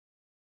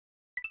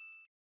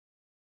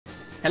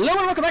Hello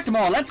and welcome back to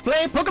more Let's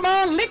Play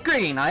Pokemon Leaf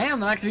Green. I am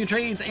the next few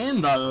trades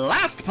in the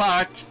last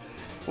part.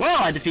 Well,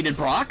 I defeated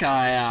Brock.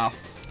 I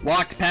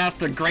walked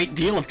past a great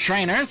deal of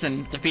trainers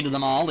and defeated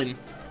them all in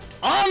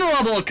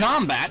honorable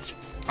combat.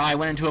 I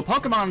went into a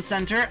Pokemon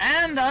Center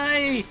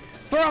and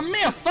for a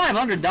mere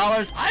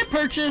 $500, I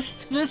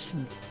purchased this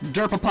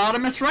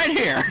Derpopotamus right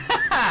here.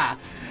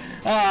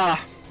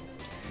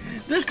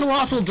 This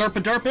colossal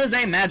Derp is a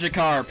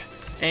Magikarp.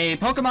 A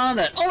Pokemon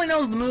that only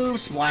knows the move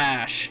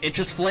Splash. It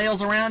just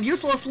flails around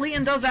uselessly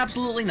and does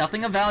absolutely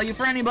nothing of value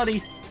for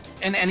anybody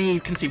in any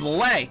conceivable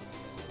way.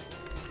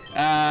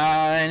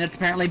 And it's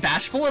apparently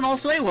bashful and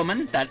also a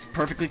woman. That's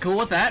perfectly cool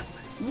with that.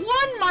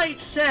 One might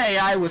say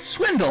I was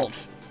swindled.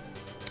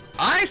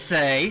 I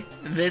say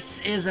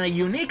this is a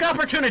unique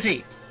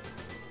opportunity.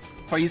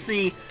 For you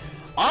see,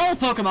 all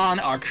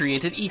Pokemon are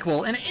created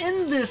equal, and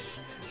in this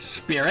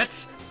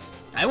spirit,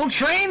 I will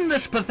train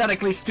this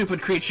pathetically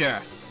stupid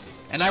creature.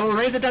 And I will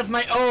raise it as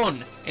my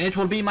own, and it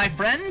will be my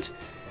friend.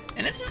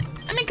 And it's,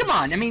 I mean, come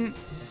on. I mean,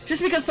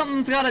 just because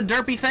something's got a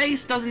derpy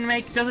face doesn't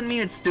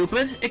mean it's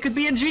stupid. It could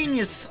be a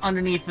genius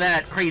underneath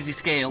that crazy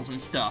scales and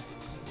stuff.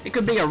 It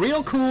could be a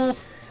real cool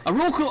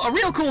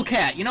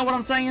cat. You know what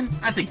I'm saying?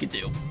 I think you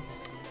do.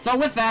 So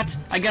with that,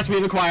 I guess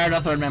we've acquired a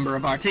third member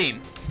of our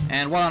team.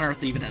 And what on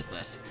earth even is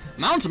this?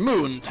 Mount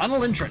Moon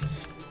Tunnel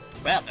Entrance.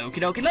 Well, okie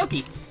dokie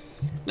dokie.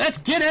 Let's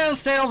get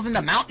ourselves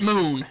into Mount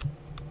Moon.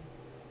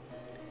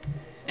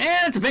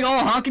 And it's a big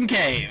old honking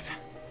cave.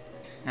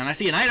 And I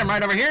see an item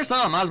right over here, so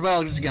I might as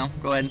well just, go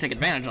ahead and take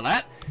advantage of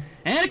that.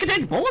 And it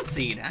contains Bullet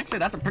Seed. Actually,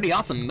 that's a pretty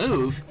awesome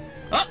move.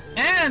 Oh,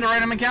 and a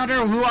random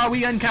encounter. Who are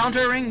we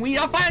encountering? We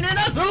are finding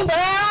a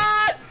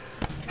Zubat!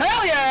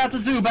 Hell yeah, it's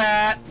a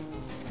Zubat!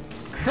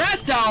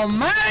 Christ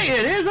almighty,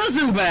 it is a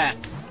Zubat!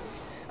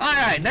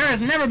 Alright, there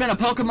has never been a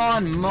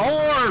Pokemon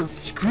more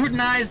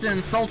scrutinized and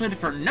insulted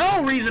for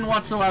no reason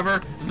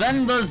whatsoever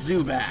than the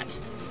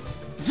Zubat.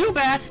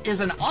 Zubat is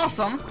an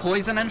awesome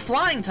poison and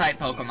flying type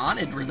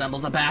Pokemon. It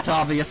resembles a bat,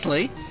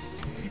 obviously.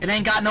 It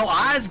ain't got no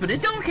eyes, but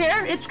it don't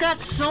care. It's got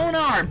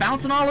sonar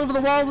bouncing all over the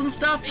walls and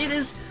stuff. It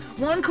is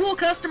one cool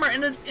customer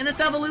in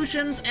its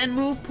evolutions, and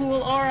move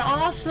pool are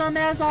awesome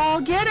as all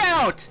get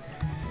out.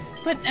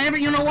 But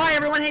you know why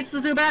everyone hates the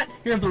Zubat?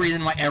 Here's the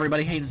reason why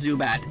everybody hates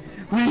Zubat.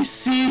 We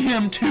see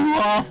him too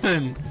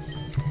often.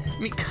 I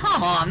mean,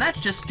 come on, that's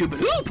just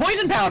stupid. Ooh,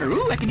 poison powder.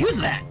 Ooh, I can use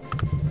that.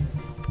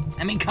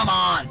 I mean, come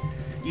on.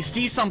 You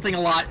see something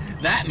a lot,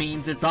 that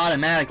means it's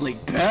automatically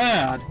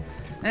bad.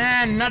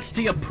 And nuts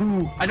to your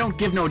poo. I don't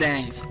give no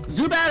dangs.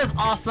 Zubat is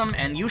awesome,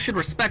 and you should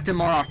respect him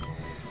more.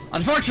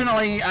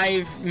 Unfortunately,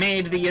 I've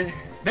made the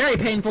very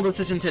painful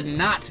decision to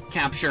not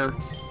capture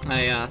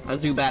a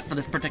Zubat for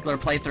this particular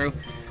playthrough.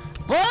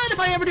 But if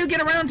I ever do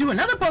get around to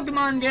another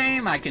Pokemon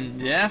game, I can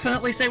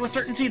definitely say with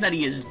certainty that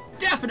he is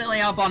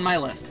definitely up on my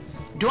list.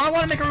 Do I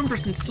want to make room for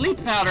some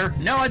sleep powder?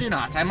 No, I do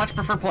not. I much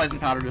prefer poison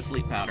powder to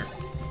sleep powder.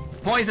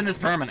 Poison is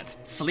permanent.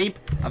 Sleep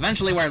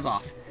eventually wears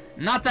off.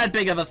 Not that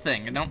big of a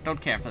thing. I don't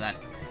care for that.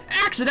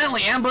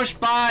 Accidentally ambushed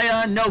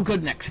by no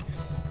good Nick.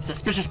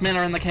 Suspicious men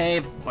are in the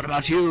cave. What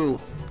about you?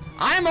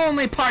 I'm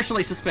only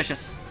partially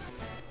suspicious.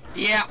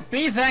 Yeah,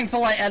 be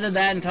thankful I edited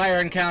that entire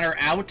encounter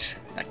out.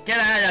 Get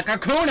out of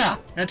Kakuna!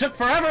 And it took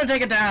forever to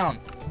take it down.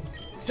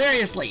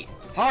 Seriously.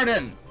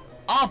 Hardened.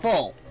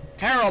 Awful.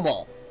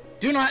 Terrible.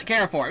 Do not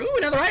care for. Ooh,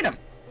 another item.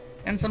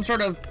 And some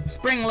sort of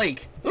spring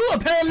leak. Ooh, a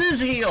paralysis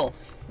heal.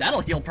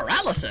 That'll heal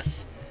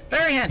paralysis.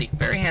 Very handy,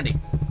 very handy.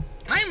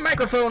 My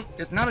microphone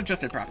is not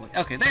adjusted properly.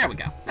 Okay, there we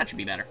go. That should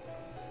be better.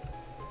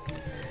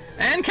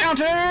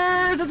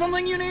 Encounters is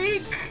something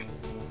unique.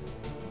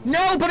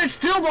 No, but it's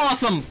still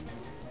awesome.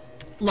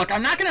 Look,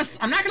 I'm not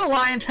gonna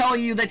lie and tell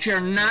you that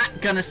you're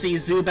not gonna see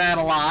Zubat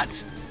a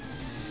lot.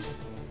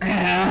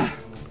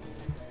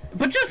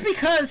 But just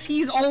because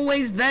he's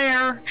always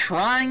there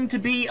trying to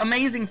be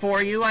amazing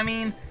for you, I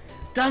mean,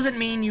 doesn't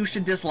mean you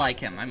should dislike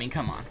him. I mean,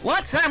 come on.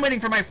 What? I'm waiting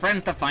for my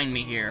friends to find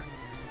me here.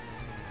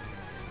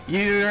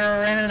 You're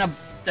in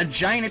a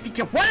giant empty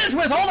kill. What is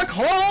with all the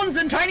clones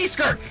and tiny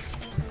skirts?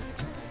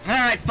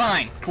 Alright,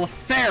 fine.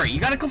 Clefairy. You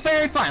got a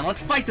Clefairy? Fine.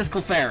 Let's fight this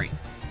Clefairy.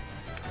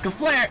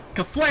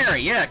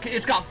 Clefairy, yeah.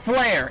 It's got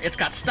flair. It's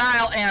got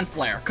style and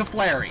flair.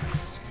 Clefairy.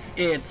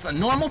 It's a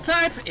normal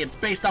type. It's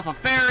based off a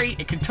fairy.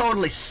 It can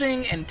totally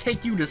sing and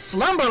take you to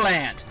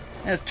Slumberland.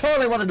 That's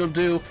totally what it'll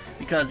do,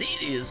 because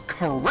it is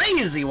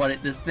crazy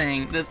what this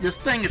thing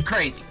is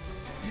crazy.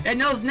 It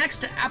knows next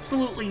to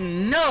absolutely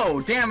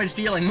no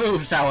damage-dealing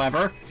moves,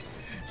 however.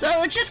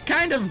 So it's just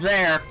kind of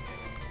there.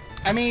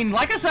 I mean,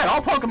 like I said,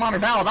 all Pokemon are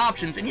valid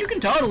options, and you can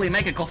totally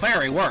make a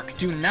Clefairy work.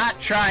 Do not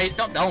try,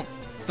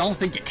 don't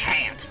think you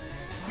can't.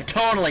 You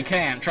totally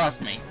can,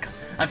 trust me.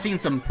 I've seen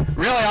some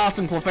really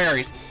awesome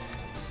Clefairies.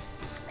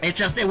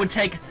 It would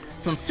take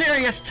some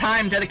serious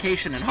time,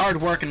 dedication, and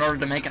hard work in order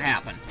to make it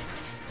happen.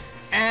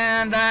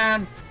 And,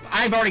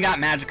 I've already got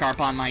Magikarp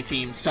on my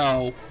team,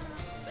 so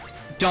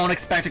don't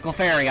expect a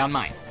Clefairy on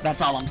mine.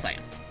 That's all I'm saying.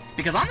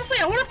 Because honestly,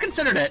 I would have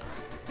considered it.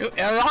 It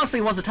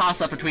honestly was a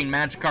toss-up between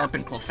Magikarp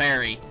and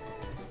Clefairy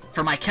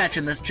for my catch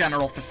in this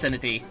general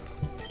vicinity.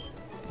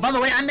 By the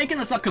way, I'm making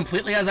this up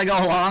completely as I go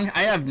along.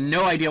 I have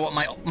no idea what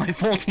my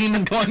full team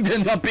is going to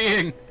end up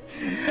being.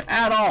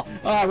 At all.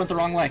 Oh, I went the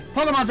wrong way.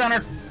 Pokemon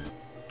Center!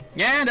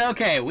 And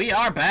okay, we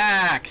are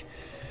back!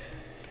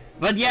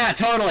 But yeah,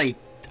 totally.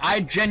 I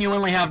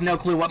genuinely have no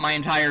clue what my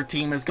entire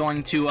team is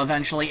going to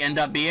eventually end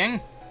up being.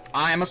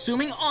 I'm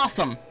assuming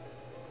awesome.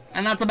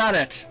 And that's about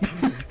it.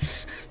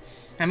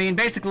 I mean,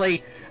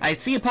 basically, I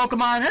see a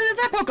Pokemon,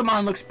 that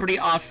Pokemon looks pretty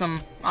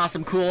awesome,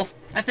 cool.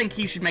 I think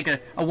he should make a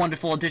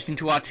wonderful addition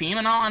to our team,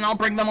 and I'll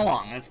bring them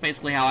along. That's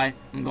basically how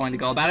I'm going to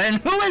go about it.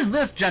 And who is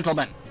this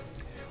gentleman?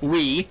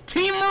 We,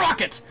 Team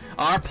Rocket,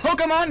 are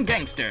Pokemon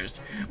gangsters.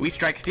 We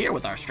strike fear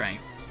with our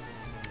strength.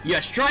 You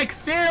strike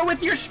fear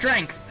with your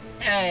strength,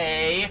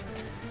 eh?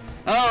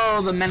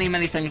 Oh, the many,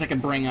 many things I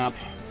could bring up.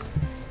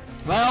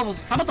 Well,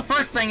 how about the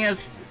first thing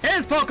is,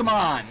 his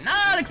Pokemon!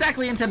 Not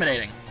exactly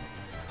intimidating.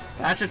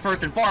 That's it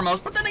first and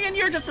foremost, but then again,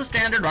 you're just a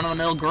standard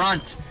run-of-the-mill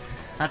grunt.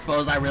 I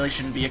suppose I really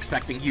shouldn't be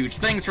expecting huge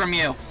things from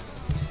you.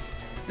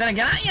 Then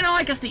again,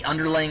 I guess the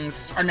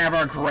underlings are never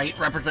a great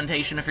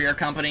representation for your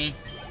company.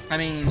 I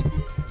mean,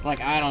 like,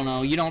 I don't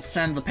know, you don't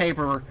send the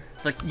paper,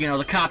 the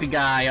copy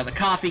guy, or the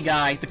coffee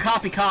guy, the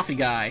coffee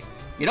guy.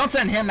 You don't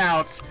send him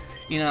out,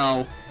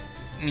 to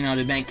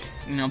make,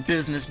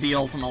 business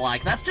deals and the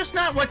like. That's just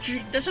not what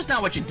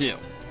you do.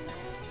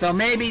 So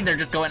maybe they're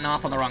just going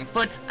off on the wrong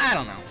foot. I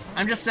don't know.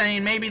 I'm just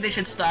saying maybe they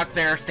should stock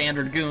their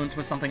standard goons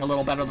with something a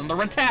little better than the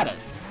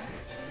Rattatas.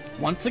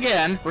 Once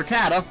again,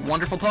 Rattata,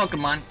 wonderful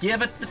Pokemon,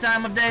 give it the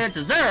time of day it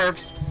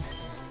deserves.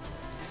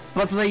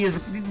 But they use,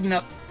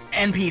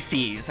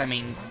 NPCs, I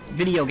mean,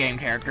 video game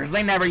characters.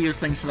 They never use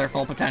things to their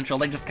full potential.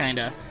 They just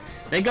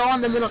they go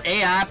on the little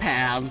AI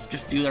paths,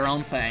 just do their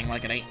own thing,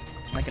 like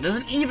it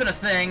isn't even a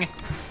thing.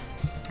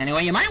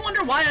 Anyway, you might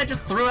wonder why I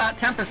just threw out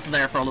Tempest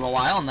there for a little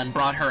while and then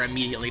brought her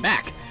immediately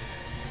back.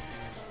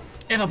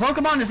 If a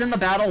Pokemon is in the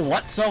battle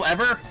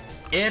whatsoever,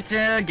 it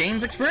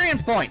gains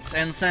experience points,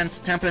 and since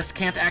Tempest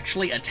can't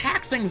actually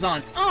attack things on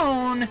its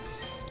own,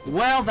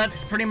 well,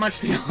 that's pretty much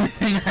the only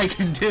thing I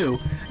can do.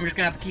 I'm just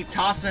gonna have to keep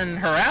tossing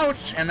her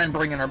out, and then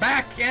bringing her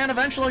back, and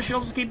eventually she'll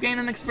just keep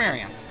gaining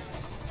experience.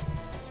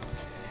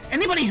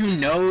 Anybody who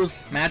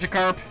knows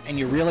Magikarp, and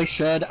you really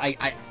should,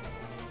 I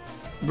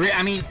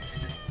mean,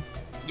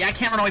 yeah, I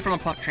can't run away from a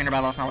puck trainer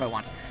battle, that's not what I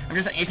want. I'm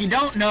just saying, if you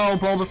don't know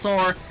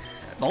Bulbasaur,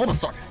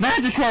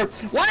 Magikarp,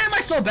 why am I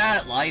so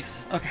bad at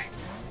life? Okay,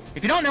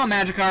 if you don't know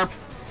Magikarp,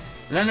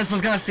 then this is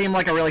gonna seem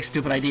like a really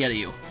stupid idea to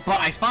you. But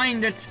I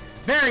find it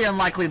very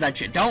unlikely that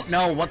you don't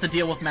know what the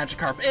deal with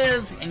Magikarp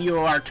is, and you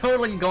are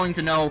totally going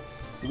to know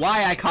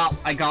why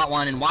I got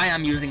one and why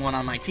I'm using one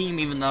on my team,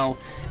 even though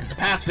in the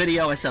past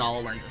video I said all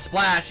it learns is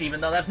Splash, even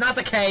though that's not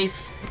the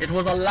case. It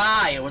was a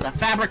lie. It was a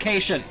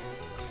fabrication.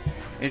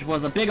 It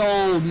was a big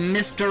old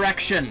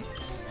misdirection.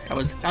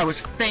 I was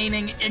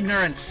feigning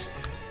ignorance,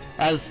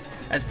 as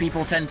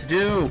people tend to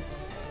do.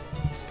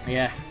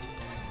 Yeah.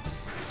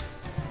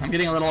 I'm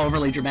getting a little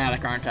overly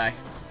dramatic, aren't I?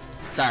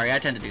 Sorry, I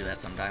tend to do that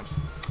sometimes.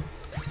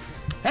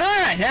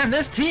 Alright, and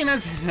this team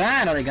has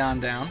finally gone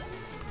down.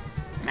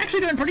 I'm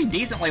actually doing pretty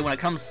decently when it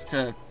comes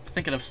to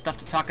thinking of stuff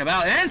to talk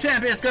about. And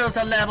Tempest goes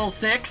to level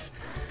 6,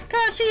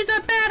 cause she's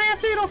a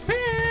badass little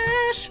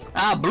fish!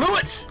 I blew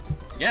it!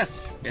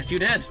 Yes, you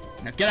did.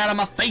 Now get out of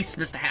my face,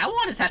 Mr.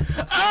 What is that?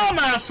 Oh,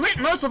 my sweet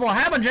merciful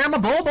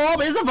Habajamma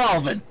Bulborb is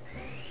evolving!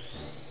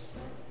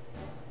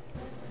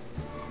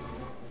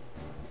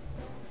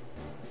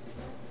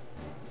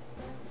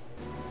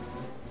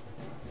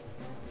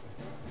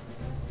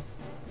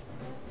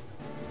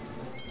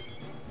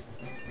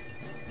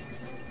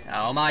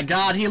 Oh my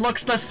god, he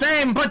looks the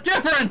same, but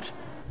different!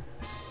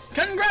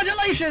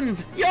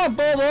 Congratulations! Your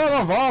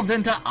Bulborb evolved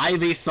into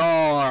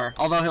Ivysaur,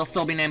 although he'll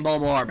still be named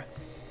Bulborb.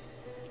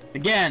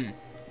 Again,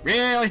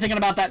 really thinking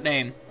about that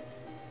name.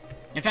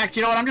 In fact,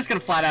 you know what, I'm just gonna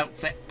flat out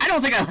say, I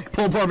don't think I like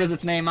Bulborb as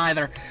its name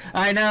either.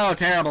 I know,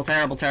 terrible,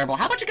 terrible, terrible.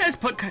 How about you guys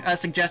put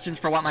suggestions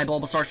for what my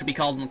Bulbasaur should be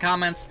called in the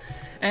comments,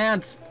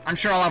 and I'm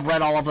sure I'll have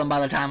read all of them by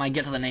the time I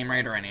get to the name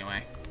raider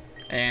anyway.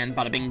 And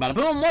bada bing, bada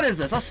boom, what is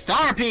this? A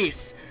star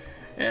piece!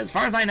 As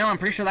far as I know, I'm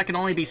pretty sure that can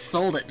only be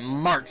sold at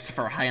marts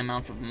for high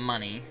amounts of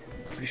money.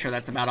 Pretty sure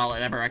that's about all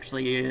it ever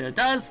actually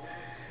does.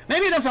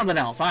 Maybe it does something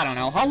else, I don't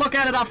know. I'll look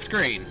at it off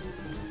screen.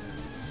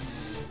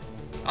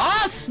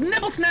 Ah,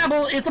 Snipple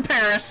Snapple, it's a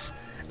Paris.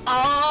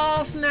 Oh,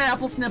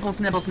 Snapple, Snipple,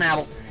 Snipple,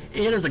 Snapple.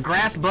 It is a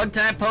grass bug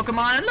type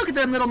Pokemon, and look at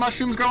them little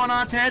mushrooms growing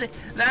on its head.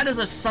 That is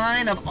a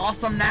sign of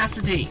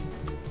awesomenacity.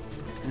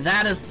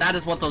 That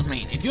is what those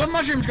mean. If you have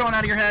mushrooms growing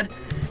out of your head,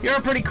 you're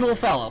a pretty cool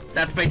fellow.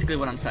 That's basically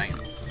what I'm saying.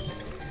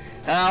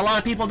 A lot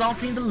of people don't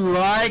seem to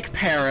like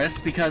Paris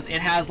because it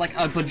has like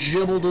a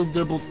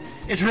bajibble.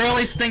 It's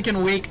really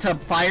stinking weak to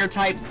fire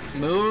type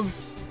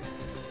moves,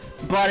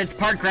 but it's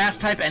part grass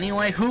type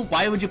anyway.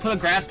 Why would you put a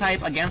grass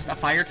type against a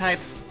fire type?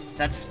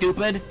 That's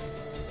stupid.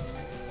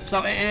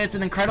 So it's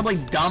an incredibly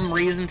dumb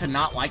reason to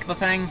not like the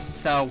thing.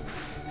 So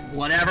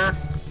whatever.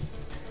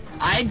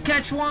 I'd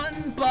catch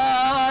one, but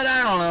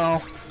I don't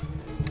know.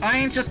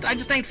 I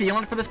just ain't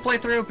feeling it for this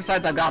playthrough.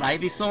 Besides, I've got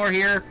Ivysaur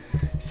here.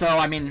 So,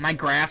 I mean, my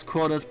grass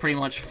quota is pretty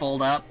much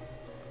full up.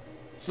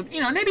 So,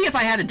 you know, maybe if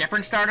I had a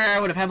different starter, I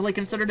would have heavily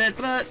considered it,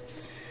 but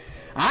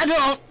I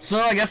don't. So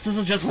I guess this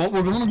is just what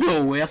we're gonna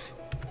go with.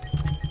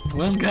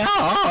 Well,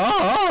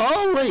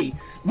 golly.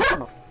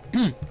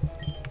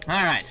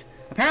 Alright.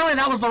 Apparently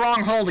that was the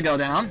wrong hole to go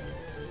down.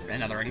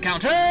 Another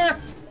encounter.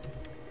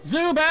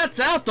 Zubats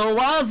out the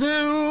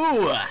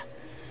wazoo.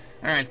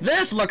 Alright,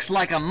 this looks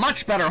like a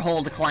much better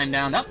hole to climb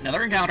down. Oh,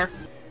 another encounter.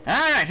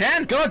 Alright,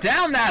 and go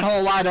down that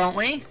hole, why don't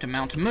we? To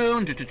Mount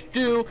Moon,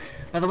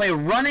 By the way,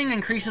 running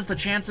increases the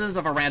chances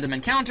of a random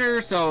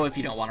encounter, so if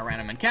you don't want a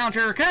random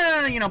encounter,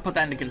 you know, put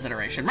that into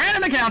consideration.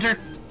 Random encounter!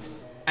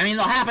 I mean,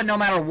 they'll happen no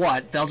matter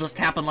what. They'll just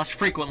happen less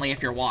frequently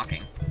if you're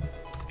walking.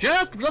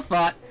 Just a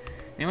thought.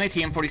 Anyway,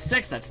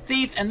 TM46, that's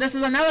Thief, and this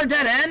is another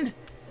dead end?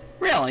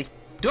 Really?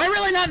 Do I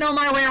really not know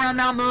my way around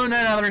Mount Moon?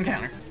 Another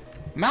encounter.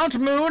 Mount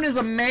Moon is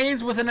a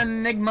maze with an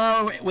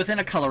enigma within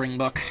a coloring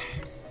book.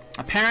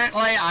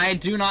 Apparently, I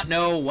do not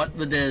know what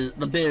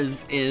the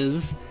biz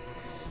is,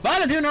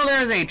 but I do know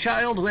there is a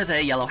child with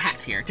a yellow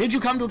hat here. Did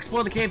you come to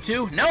explore the cave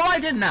too? No, I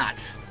did not.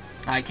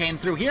 I came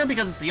through here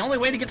because it's the only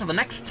way to get to the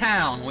next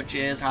town, which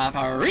is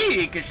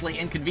freakishly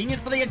inconvenient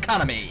for the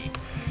economy.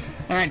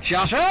 Alright,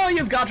 Josh, oh,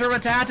 you've got a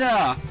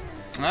Rattata.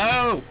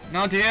 Oh,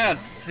 no dear,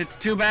 it's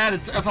too bad.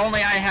 If only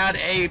I had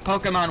a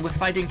Pokemon with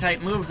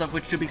fighting-type moves of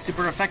which to be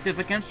super effective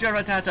against your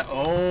Rattata.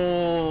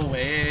 Oh,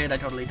 wait, I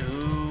totally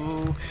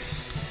do.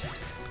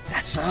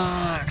 That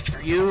sucks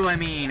for you, I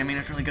mean,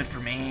 it's really good for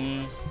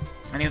me.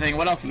 Anything,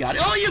 what else you got?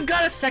 Oh, you've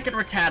got a second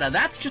Rattata.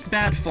 That's just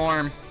bad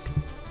form.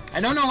 I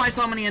don't know why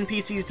so many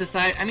NPCs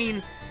decide,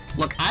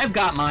 look, I've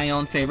got my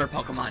own favorite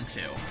Pokemon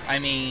too.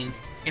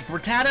 If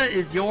Rattata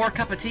is your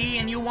cup of tea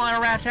and you want a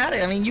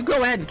Rattata, you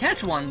go ahead and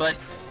catch one, but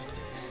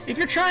if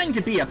you're trying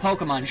to be a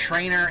Pokemon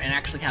trainer and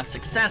actually have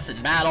success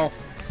in battle,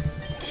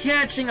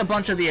 catching a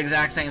bunch of the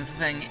exact same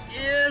thing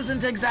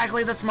isn't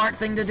exactly the smart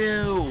thing to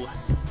do.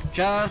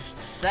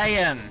 Just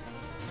saying.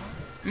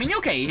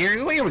 Okay,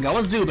 here we go,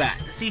 a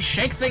Zubat. See,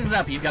 shake things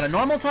up. You've got a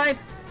normal type,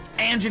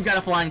 and you've got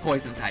a flying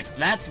poison type.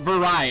 That's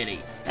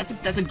variety. That's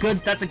a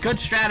good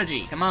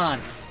strategy. Come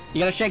on. You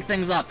gotta shake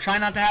things up. Try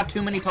not to have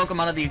too many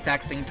Pokemon of the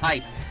exact same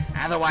type.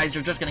 Otherwise,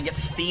 you're just gonna get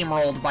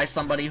steamrolled by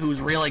somebody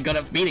who's really good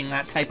at beating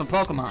that type of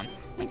Pokemon.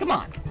 Come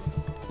on.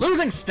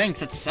 Losing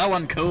stinks. It's so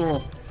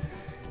uncool.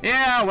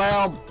 Yeah,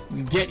 well,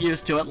 get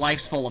used to it.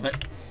 Life's full of it.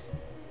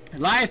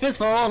 Life is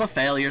full of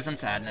failures and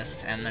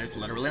sadness, and there's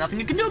literally nothing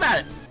you can do about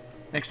it.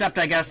 Except,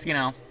 I guess,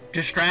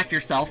 distract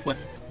yourself with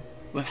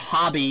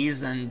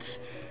hobbies and,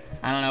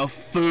 I don't know,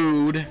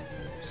 food.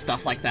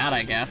 Stuff like that,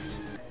 I guess.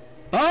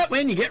 But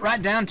when you get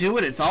right down to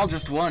it, it's all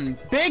just one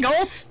big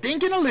ol'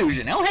 stinking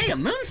illusion. Oh, hey, a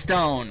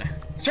Moonstone!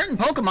 Certain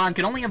Pokemon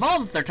can only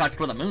evolve if they're touched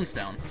with a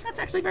Moonstone. That's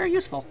actually very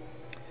useful.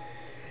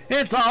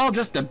 It's all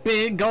just a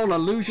big ol'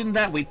 illusion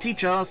that we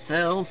teach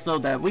ourselves so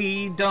that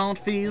we don't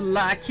feel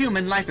like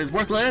human life is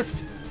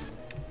worthless.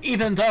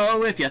 Even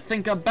though, if you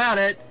think about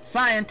it,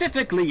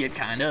 scientifically it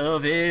kind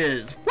of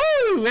is.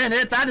 Woo! And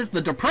that is the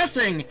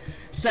depressing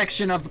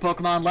section of the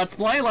Pokemon Let's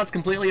Play. Let's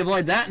completely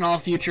avoid that in all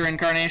future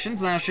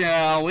incarnations, now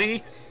shall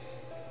we?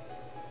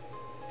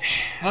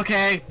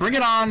 Okay, bring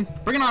it on.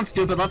 Bring it on,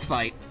 stupid. Let's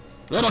fight.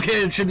 Little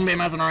kids shouldn't be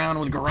messing around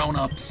with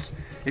grown-ups.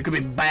 It could be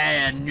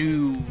bad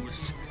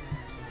news.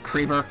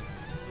 Creeper.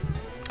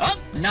 Oh,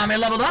 Nami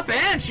leveled up,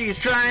 and she's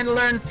trying to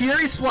learn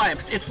Fury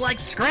Swipes. It's like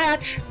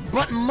Scratch,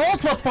 but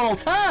multiple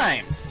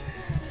times.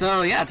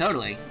 So, yeah,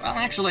 totally. Well,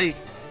 actually...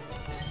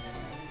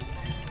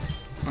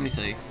 Let me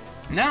see.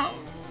 No.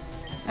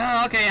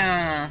 Oh, okay,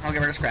 I'll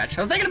get rid of Scratch.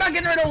 I was thinking about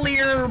getting rid of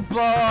Leer,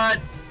 but...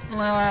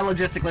 Well,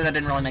 logistically, that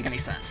didn't really make any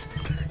sense.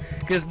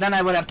 Because then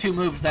I would have two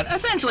moves that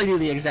essentially do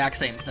the exact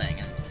same thing,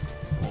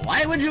 and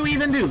why would you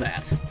even do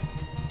that?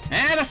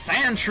 And a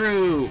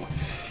Sandshrew!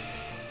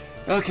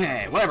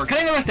 Okay, whatever,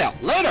 cutting the rest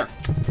out, later!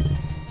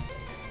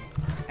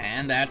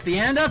 And that's the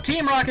end of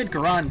Team Rocket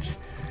Grunt.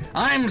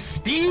 I'm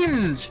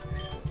steamed!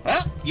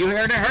 Well, you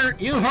heard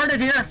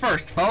it here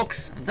first,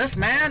 folks. This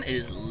man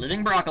is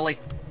living broccoli.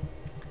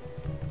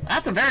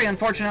 That's a very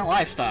unfortunate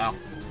lifestyle.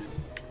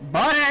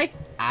 But hey,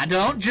 I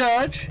don't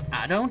judge.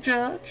 I don't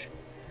judge.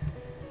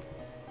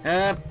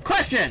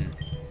 Question!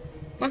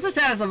 What's the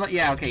status of...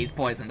 Yeah, okay, he's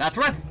poisoned. That's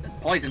worth...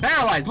 Poisoned,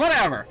 paralyzed,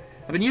 whatever.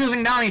 I've been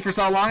using Nami for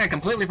so long, I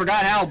completely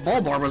forgot how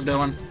Bulbor was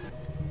doing.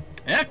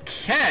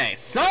 Okay,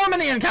 so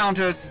many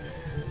encounters,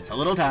 so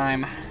little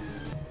time.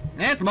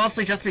 It's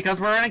mostly just because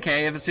we're in a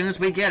cave. As soon as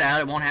we get out,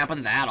 it won't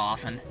happen that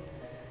often.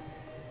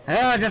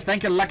 Oh, just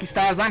thank your lucky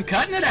stars, I'm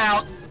cutting it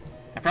out.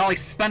 I've probably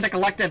spent a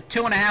collective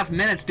 2.5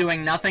 minutes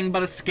doing nothing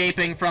but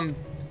escaping from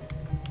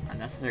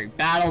unnecessary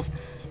battles.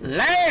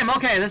 Lame!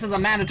 Okay, this is a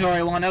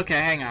mandatory one. Okay,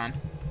 hang on.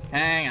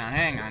 Hang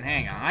on.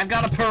 I've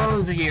got a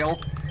Pearl's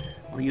heal.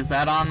 I'll use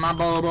that on my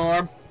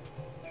Bulbor.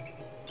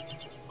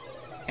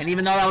 And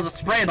even though that was a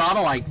spray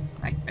bottle, I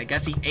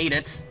guess he ate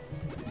it.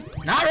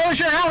 Not really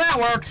sure how that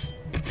works.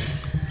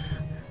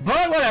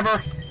 But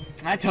whatever.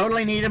 I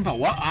totally need him for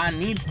what I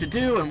needs to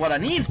do, and what I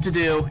needs to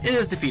do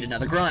is defeat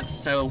another grunt.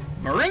 So,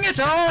 bring it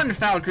on,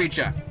 foul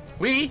creature.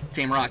 We,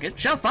 Team Rocket,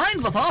 shall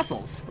find the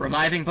fossils.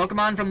 Reviving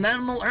Pokemon from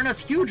them will earn us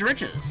huge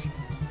riches.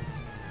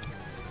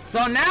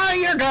 So now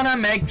you're gonna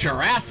make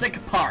Jurassic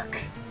Park.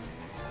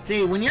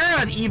 See, when you're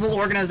an evil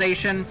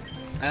organization,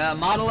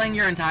 modeling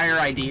your entire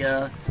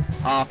idea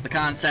off the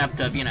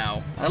concept of, you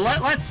know,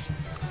 let's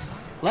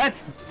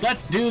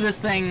do this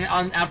thing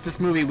after this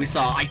movie we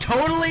saw. I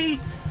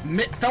totally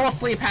fell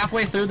asleep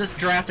halfway through this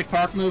Jurassic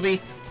Park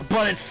movie,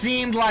 but it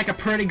seemed like a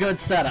pretty good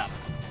setup.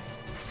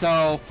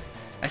 So,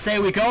 I say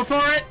we go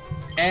for it,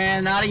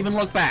 and not even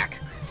look back.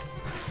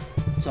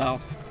 So,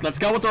 let's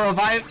go with the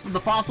Revive the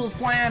Fossils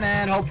plan,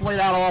 and hopefully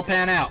that'll all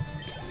pan out.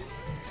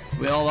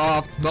 We'll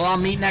all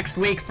meet next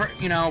week for,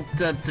 you know,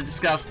 to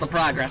discuss the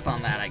progress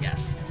on that, I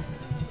guess.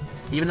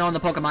 Even though in the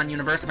Pokemon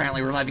universe,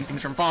 apparently reviving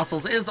things from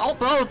fossils is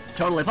both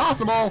totally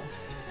possible,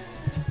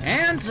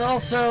 and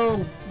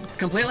also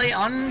completely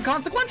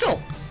unconsequential,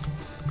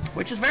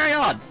 which is very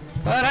odd.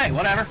 But hey,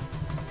 whatever.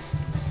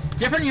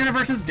 Different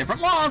universes,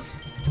 different laws.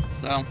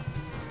 So,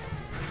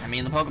 I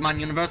mean, the Pokemon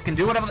universe can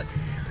do whatever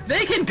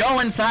they can go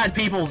inside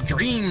people's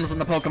dreams in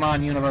the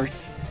Pokemon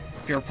universe.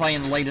 If you're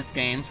playing the latest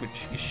games,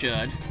 which you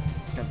should,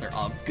 because they're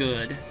all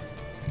good.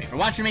 I mean, if you're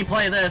watching me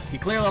play this, you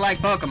clearly like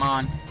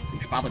Pokemon, so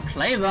you should probably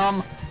play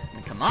them. I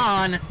mean, come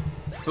on.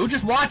 Who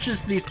just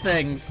watches these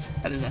things?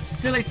 That is a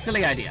silly,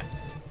 silly idea.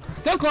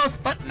 So close,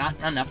 but not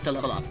enough to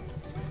level up.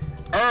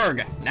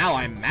 Erg, now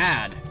I'm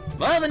mad.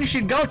 Well, then you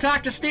should go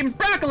talk to Steven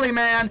Broccoli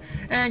Man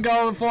and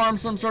go form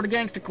some sort of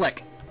gangster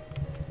clique.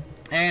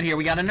 And here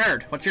we got a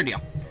nerd. What's your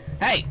deal?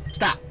 Hey,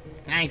 stop.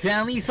 I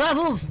found these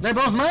fossils. They're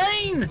both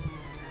mine.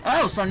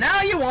 Oh, so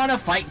now you want to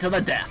fight to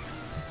the death.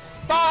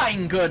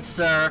 Fine, good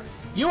sir.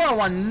 You are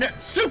one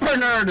super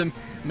nerd,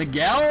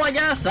 Miguel, I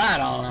guess? I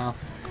don't know.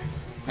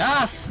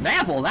 Ah,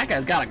 Snapple, that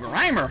guy's got a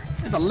grimer.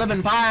 It's a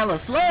living pile of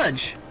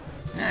sludge.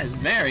 That is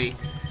very,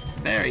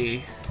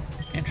 very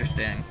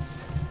interesting.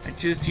 I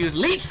choose to use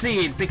Leech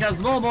Seed because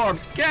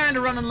Volvorb's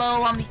kinda running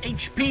low on the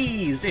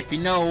HPs, if you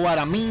know what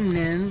I mean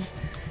is.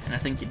 And I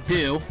think you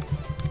do.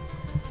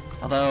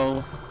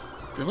 Although,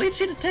 does Leech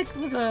Seed take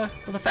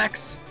with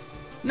effects?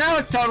 No,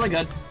 it's totally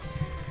good.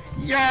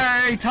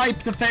 Yay!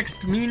 Typed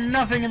effects mean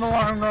nothing in the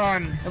long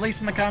run, at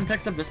least in the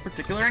context of this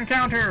particular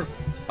encounter.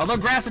 Although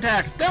grass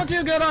attacks don't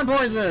do good on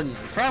poison.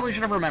 Probably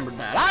should have remembered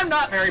that. I'm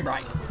not very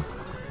bright.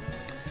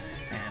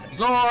 And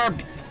absorb,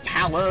 get some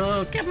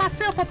power, give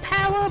myself a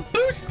power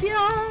boost,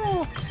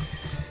 yo!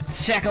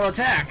 Tackle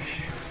attack.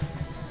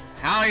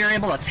 How you're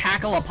able to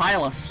tackle a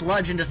pile of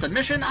sludge into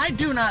submission, I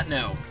do not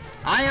know.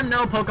 I am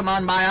no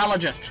Pokemon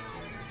biologist.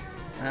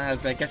 I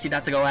guess you'd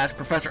have to go ask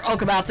Professor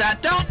Oak about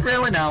that. Don't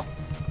really know.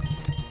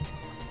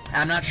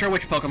 I'm not sure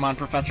which Pokemon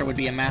professor would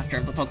be a master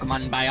of the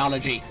Pokemon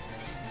biology.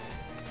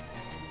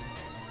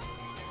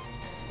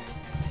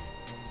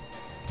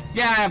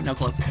 Yeah, I have no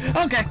clue.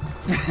 Okay.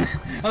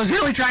 I was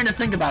really trying to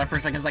think about it for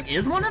a second. I was like,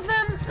 is one of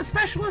them a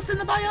specialist in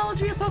the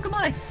biology of Pokemon?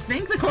 I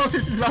think the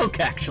closest is Oak,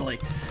 actually.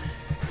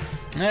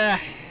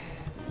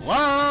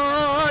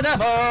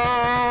 Whatever!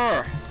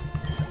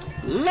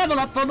 Level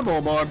up for the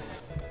Bulborb.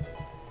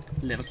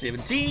 Level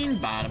 17,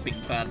 bada bing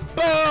bada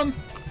boom.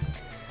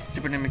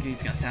 Super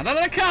Nimiki's gonna sound out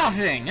of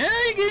coughing. You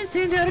can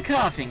sound out of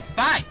coughing.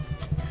 Fine.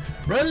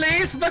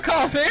 Release the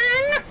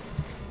coughing!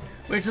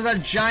 Which is a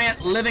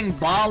giant living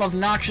ball of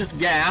noxious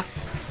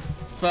gas.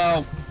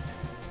 So,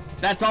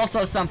 that's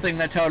also something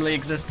that totally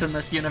exists in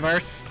this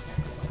universe.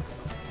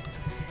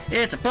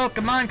 It's a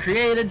Pokemon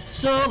created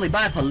solely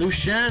by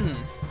pollution.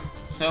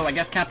 So I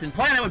guess Captain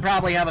Planet would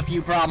probably have a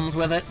few problems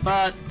with it,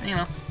 but, you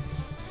know.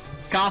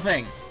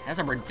 Coughing has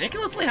a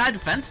ridiculously high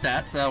defense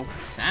stat, so,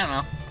 I don't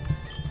know.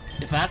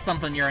 If that's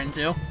something you're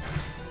into,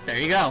 there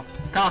you go.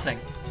 Coughing.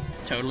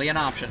 Totally an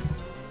option.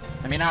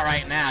 I mean, not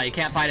right now. You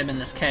can't find him in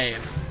this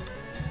cave.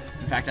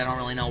 In fact, I don't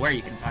really know where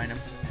you can find him.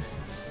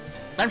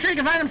 But I'm sure you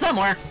can find him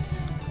somewhere.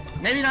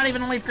 Maybe not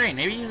even in Leaf Green.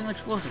 Maybe he's an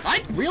exclusive.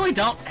 I really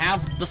don't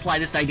have the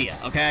slightest idea,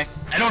 okay?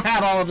 I don't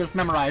have all of this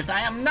memorized.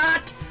 I am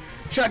not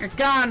Chuck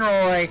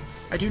Conroy.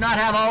 I do not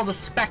have all the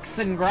specs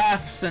and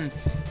graphs and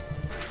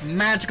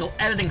magical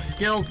editing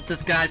skills that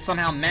this guy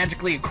somehow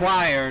magically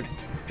acquired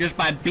just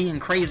by being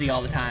crazy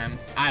all the time.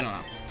 I don't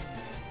know.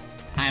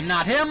 I am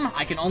not him.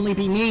 I can only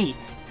be me.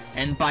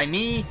 And by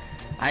me,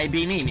 I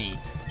be me. Me.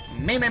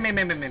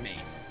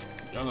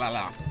 La la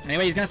la.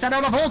 Anyway, he's gonna send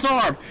out a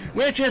Voltorb,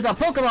 which is a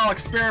Pokeball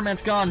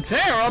experiment gone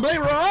terribly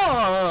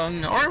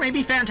wrong. Or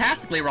maybe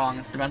fantastically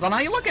wrong. Depends on how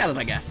you look at it,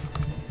 I guess.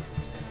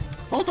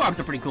 Voltorb's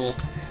a pretty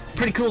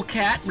cool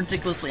cat.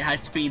 Ridiculously high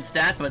speed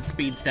stat, but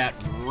speed stat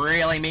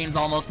really means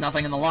almost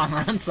nothing in the long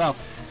run, so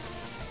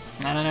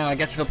I don't know. I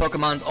guess if the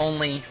Pokemon's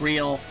only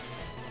real,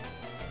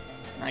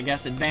 I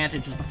guess,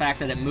 advantage is the fact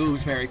that it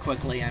moves very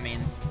quickly. I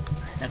mean,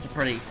 that's a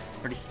pretty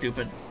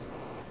stupid.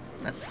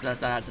 That's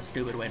a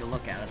stupid way to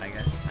look at it, I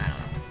guess. I don't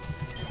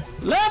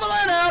know.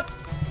 Leveling up!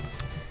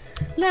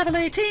 Level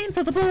 18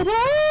 for the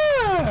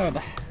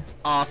Bulborb!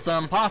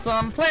 Awesome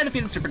possum! Play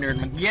defeated Super Nerd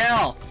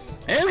Miguel!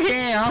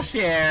 Okay, I'll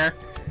share.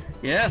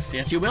 Yes,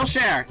 you will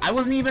share. I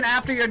wasn't even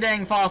after your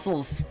dang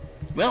fossils.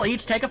 We'll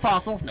each take a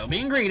fossil. No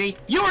being greedy.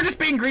 You were just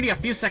being greedy a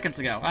few seconds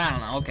ago. I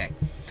don't know, okay.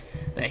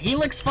 The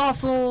Helix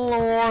fossil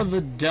or the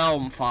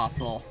Dome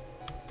fossil?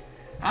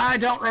 I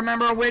don't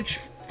remember which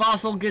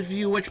fossil gives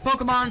you which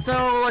Pokemon,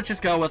 so let's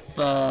just go with,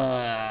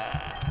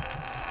 let's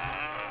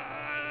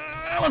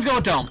go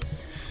with Dome.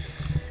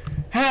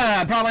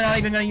 I'm probably not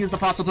even going to use the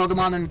fossil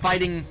Pokemon in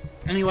fighting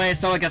anyway,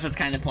 so I guess it's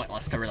kind of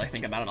pointless to really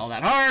think about it all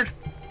that hard.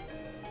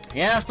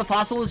 Yes, the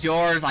fossil is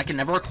yours. I can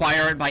never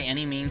acquire it by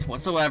any means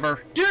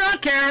whatsoever. Do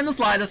not care in the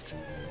slightest.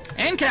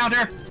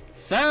 Encounter.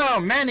 So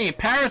many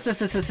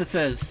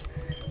parasiticises.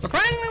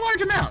 Surprisingly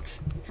large amount.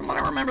 From what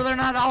I remember, they're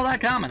not all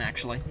that common,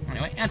 actually.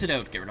 Anyway,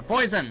 antidote. Get rid of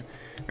poison.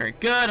 Very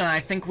good, and I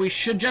think we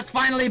should just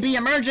finally be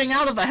emerging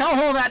out of the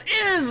hellhole that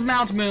is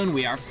Mount Moon.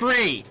 We are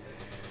free.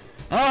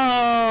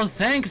 Oh,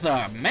 thank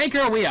the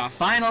maker, we are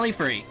finally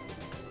free.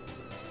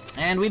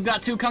 And we've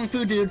got 2 Kung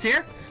Fu dudes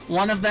here.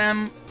 One of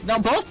them, they'll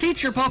both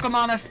teach your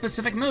Pokemon a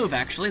specific move,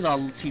 actually.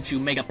 They'll teach you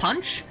Mega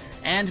Punch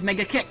and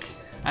Mega Kick.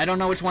 I don't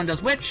know which one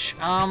does which,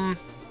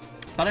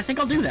 but I think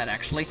I'll do that,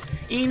 actually.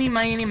 Eeny,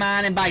 meeny,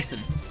 miny,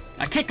 bison.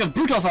 A kick of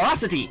brutal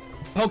ferocity,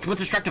 poked with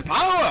destructive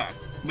power.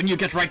 When you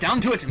get right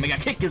down to it, Mega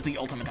Kick is the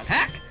ultimate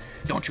attack.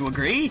 Don't you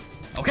agree?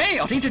 Okay,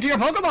 I'll teach it to your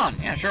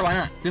Pokemon. Yeah, sure, why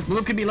not? This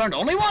move can be learned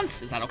only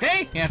once. Is that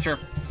okay? Yeah, sure.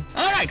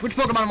 Alright, which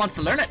Pokemon wants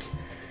to learn it?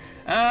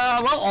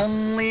 Well,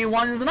 only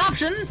one is an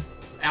option.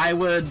 I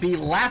would be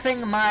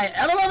laughing my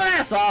ever-loving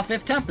ass off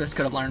if Tempest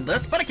could have learned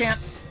this, but I can't.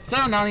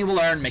 So Nani will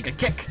learn Mega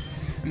Kick.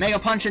 Mega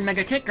Punch and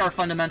Mega Kick are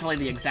fundamentally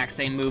the exact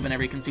same move in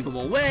every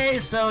conceivable way,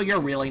 so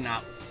you're really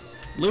not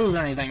losing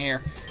anything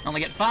here.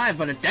 Only get 5,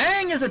 but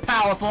dang is it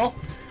powerful!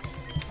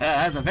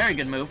 That's a very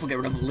good move. We'll get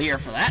rid of Leer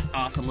for that.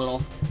 Awesome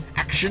little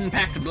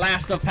action-packed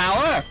blast of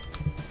power.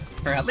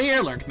 Forgot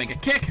Leer, learned Mega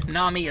Kick.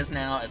 Nami is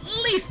now at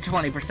least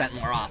 20%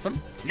 more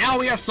awesome. Now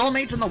we are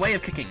soulmates in the way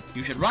of kicking.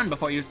 You should run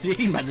before you're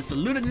seen by this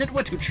deluded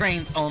nitwit who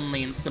trains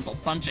only in simple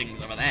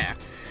punchings over there.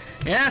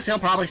 Yes, he'll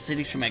probably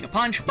teach for Mega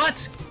Punch,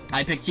 but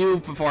I picked you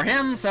before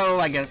him, so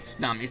I guess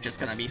Nami's just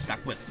gonna be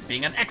stuck with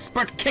being an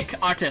expert kick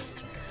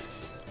artist.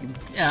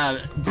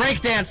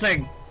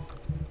 Breakdancing.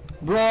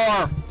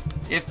 Roar.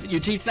 If you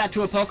teach that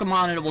to a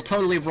Pokemon, it will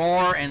totally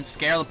roar and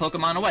scare the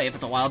Pokemon away. If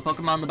it's a wild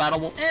Pokemon, the battle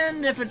will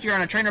end. If you're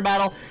in a trainer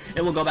battle,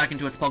 it will go back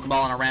into its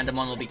Pokeball and a random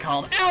one will be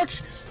called out.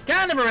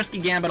 Kind of a risky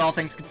gambit, all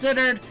things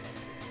considered.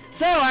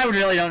 So I would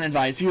really don't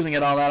advise using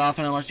it all that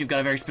often unless you've got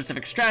a very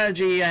specific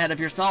strategy ahead of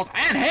yourself.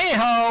 And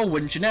hey-ho,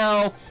 wouldn't you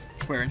know,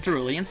 we're in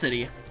Cerulean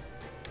City.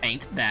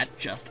 Ain't that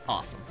just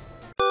awesome?